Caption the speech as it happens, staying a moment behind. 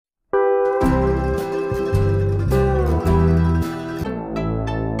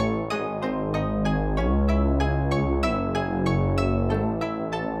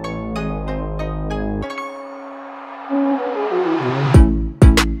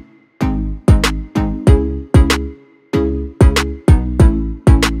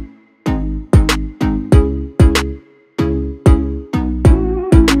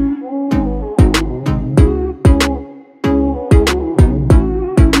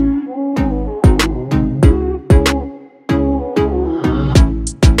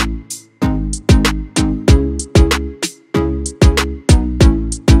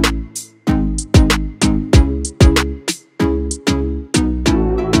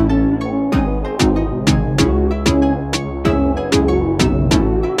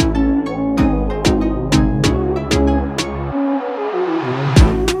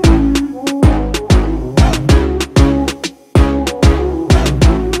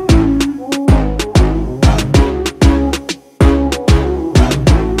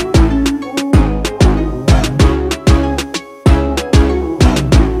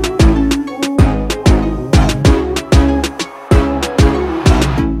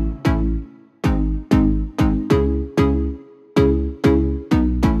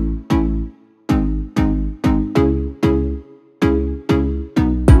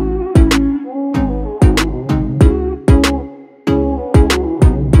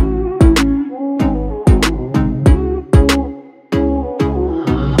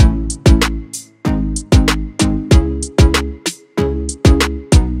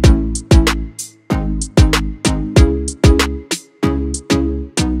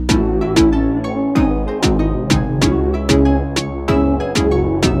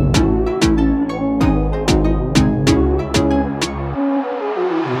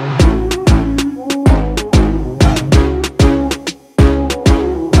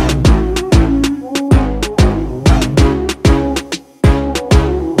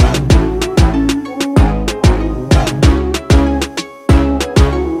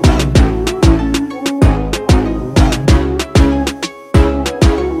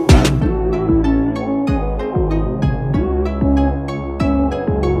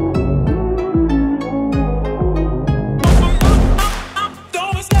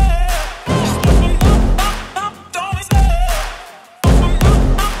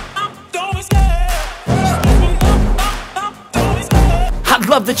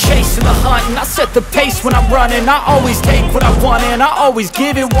love the chase and the hunt, and I set the pace when I'm running. I always take what I want and I always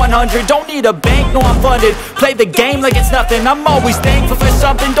give it 100. Don't need a bank, no I'm funded. Play the game like it's nothing. I'm always thankful for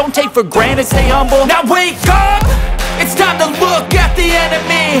something. Don't take for granted, stay humble. Now wake up! It's time to look at the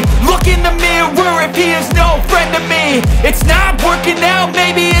enemy. Look in the mirror if he is no friend to me. It's not working out,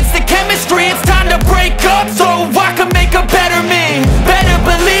 maybe it's the chemistry. It's time to break up so I can make a better me. Better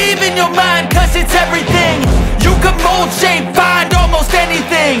believe in your mind, cause it's everything. You can mold, shape,